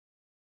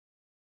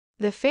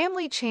The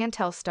Family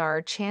Chantel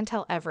star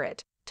Chantel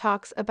Everett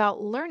talks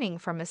about learning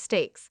from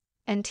mistakes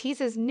and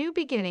teases new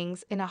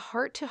beginnings in a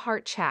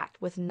heart-to-heart chat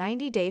with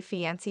 90 Day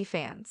Fiancé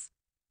fans.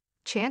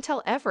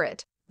 Chantel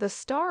Everett, the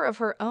star of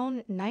her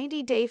own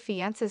 90 Day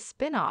Fiancé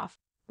spin-off,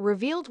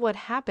 revealed what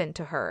happened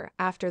to her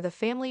after the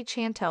Family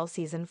Chantel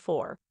Season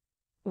 4,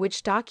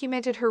 which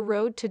documented her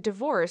road to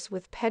divorce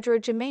with Pedro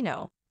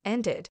Jimeno,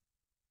 ended.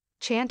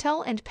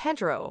 Chantel and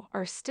Pedro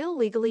are still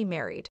legally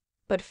married,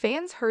 but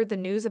fans heard the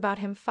news about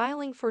him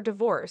filing for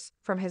divorce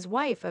from his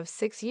wife of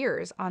 6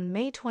 years on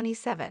May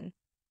 27.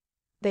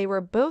 They were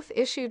both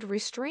issued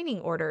restraining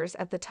orders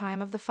at the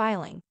time of the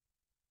filing.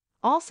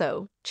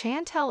 Also,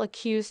 Chantel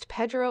accused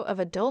Pedro of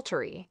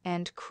adultery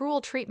and cruel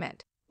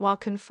treatment, while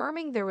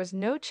confirming there was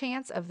no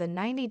chance of the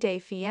 90 Day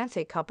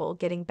Fiancé couple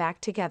getting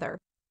back together.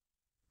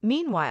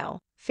 Meanwhile,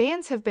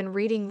 fans have been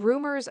reading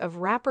rumors of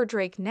rapper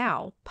Drake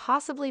now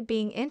possibly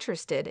being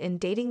interested in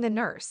dating the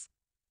nurse.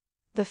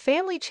 The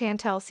Family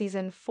Chantel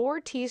Season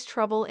 4 teased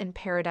trouble in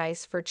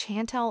paradise for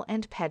Chantel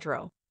and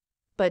Pedro,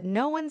 but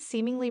no one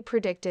seemingly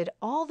predicted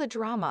all the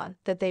drama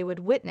that they would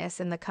witness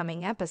in the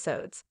coming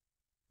episodes.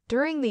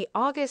 During the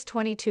August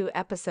 22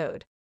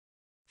 episode,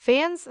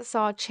 fans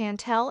saw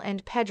Chantel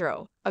and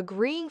Pedro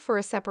agreeing for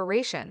a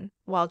separation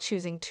while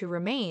choosing to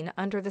remain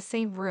under the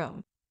same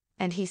room,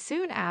 and he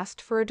soon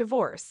asked for a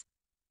divorce.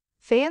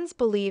 Fans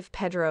believe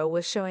Pedro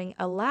was showing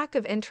a lack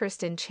of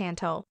interest in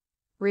Chantel,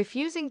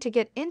 refusing to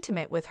get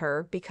intimate with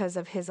her because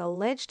of his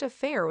alleged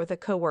affair with a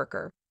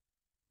coworker.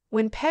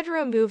 When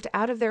Pedro moved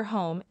out of their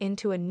home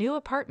into a new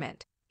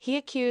apartment, he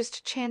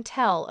accused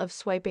Chantel of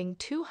swiping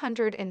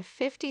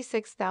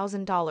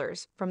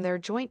 $256,000 from their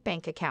joint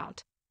bank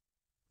account.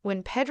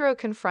 When Pedro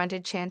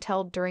confronted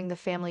Chantel during the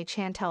Family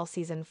Chantel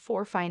Season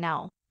 4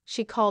 finale,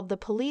 she called the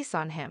police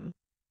on him.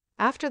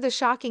 After the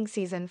shocking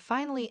season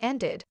finally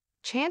ended,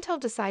 Chantel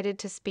decided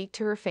to speak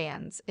to her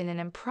fans in an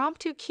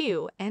impromptu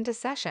Q&A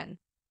session.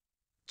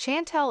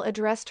 Chantel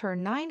addressed her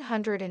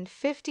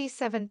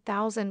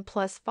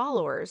 957,000-plus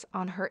followers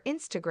on her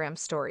Instagram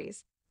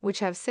stories, which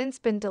have since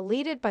been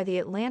deleted by the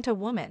Atlanta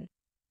woman.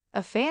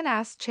 A fan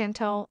asked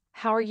Chantel,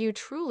 "How are you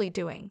truly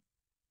doing?"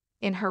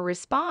 In her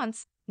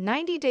response,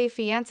 90 Day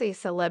Fiancé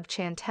celeb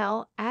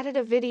Chantel added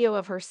a video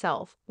of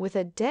herself with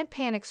a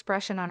deadpan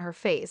expression on her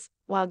face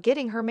while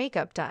getting her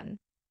makeup done.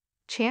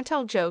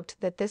 Chantel joked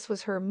that this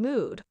was her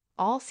mood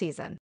all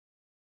season.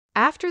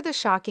 After the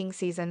shocking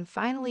season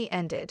finally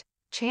ended,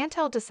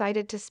 Chantel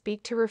decided to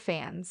speak to her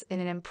fans in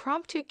an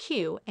impromptu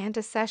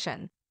Q&A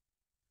session.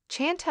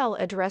 Chantel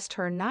addressed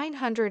her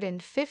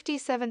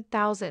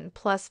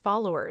 957,000-plus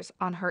followers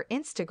on her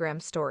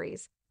Instagram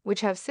stories,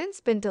 which have since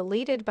been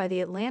deleted by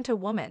the Atlanta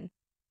woman.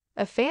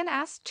 A fan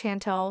asked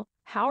Chantel,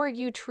 "How are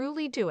you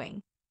truly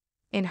doing?"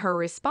 In her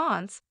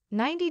response,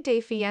 90 Day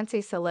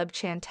Fiancé celeb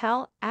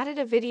Chantel added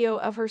a video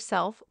of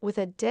herself with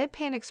a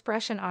deadpan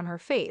expression on her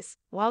face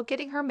while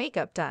getting her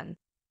makeup done.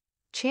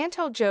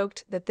 Chantel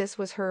joked that this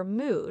was her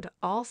mood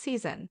all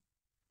season.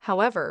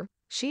 However,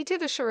 she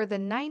did assure the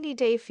 90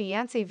 Day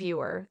Fiancé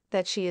viewer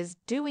that she is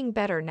doing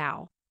better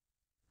now.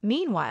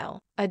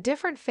 Meanwhile, a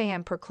different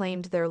fan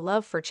proclaimed their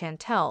love for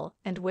Chantel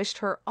and wished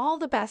her all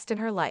the best in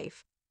her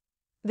life.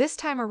 This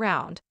time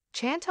around,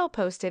 Chantel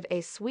posted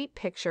a sweet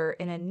picture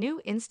in a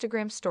new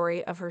Instagram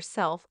story of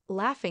herself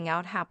laughing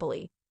out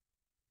happily.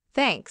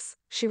 "Thanks,"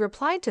 she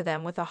replied to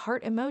them with a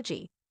heart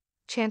emoji.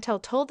 Chantel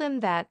told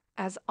them that,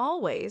 as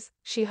always,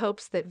 she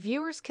hopes that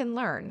viewers can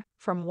learn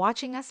from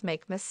watching us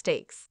make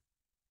mistakes.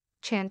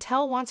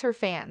 Chantel wants her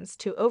fans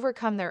to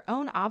overcome their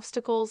own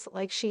obstacles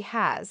like she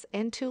has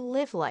and to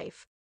live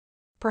life.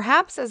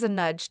 Perhaps as a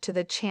nudge to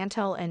the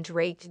Chantel and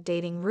Drake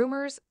dating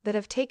rumors that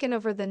have taken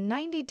over the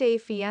 90 Day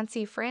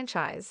Fiancé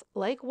franchise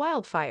like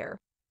wildfire.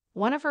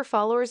 One of her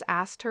followers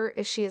asked her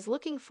if she is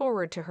looking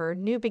forward to her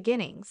new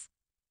beginnings.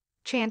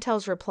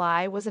 Chantel's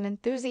reply was an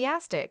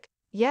enthusiastic,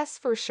 "Yes,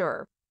 for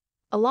sure,"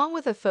 along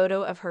with a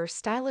photo of her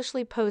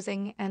stylishly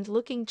posing and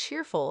looking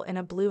cheerful in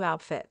a blue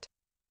outfit.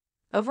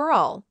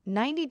 Overall,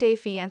 90 Day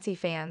Fiancé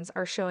fans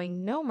are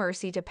showing no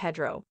mercy to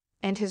Pedro,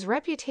 and his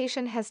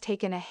reputation has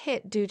taken a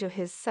hit due to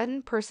his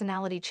sudden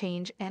personality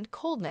change and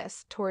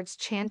coldness towards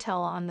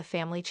Chantel on the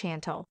Family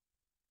Chantel.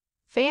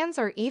 Fans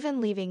are even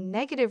leaving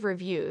negative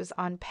reviews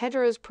on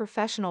Pedro's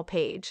professional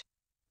page,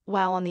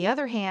 while on the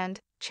other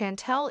hand,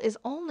 Chantel is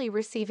only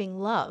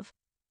receiving love.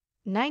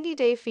 90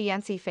 Day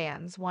Fiancé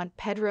fans want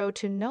Pedro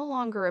to no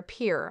longer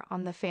appear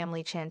on the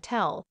Family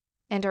Chantel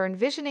and are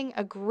envisioning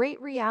a great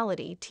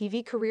reality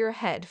TV career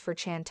ahead for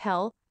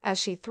Chantel as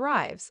she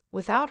thrives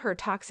without her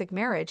toxic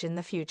marriage in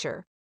the future.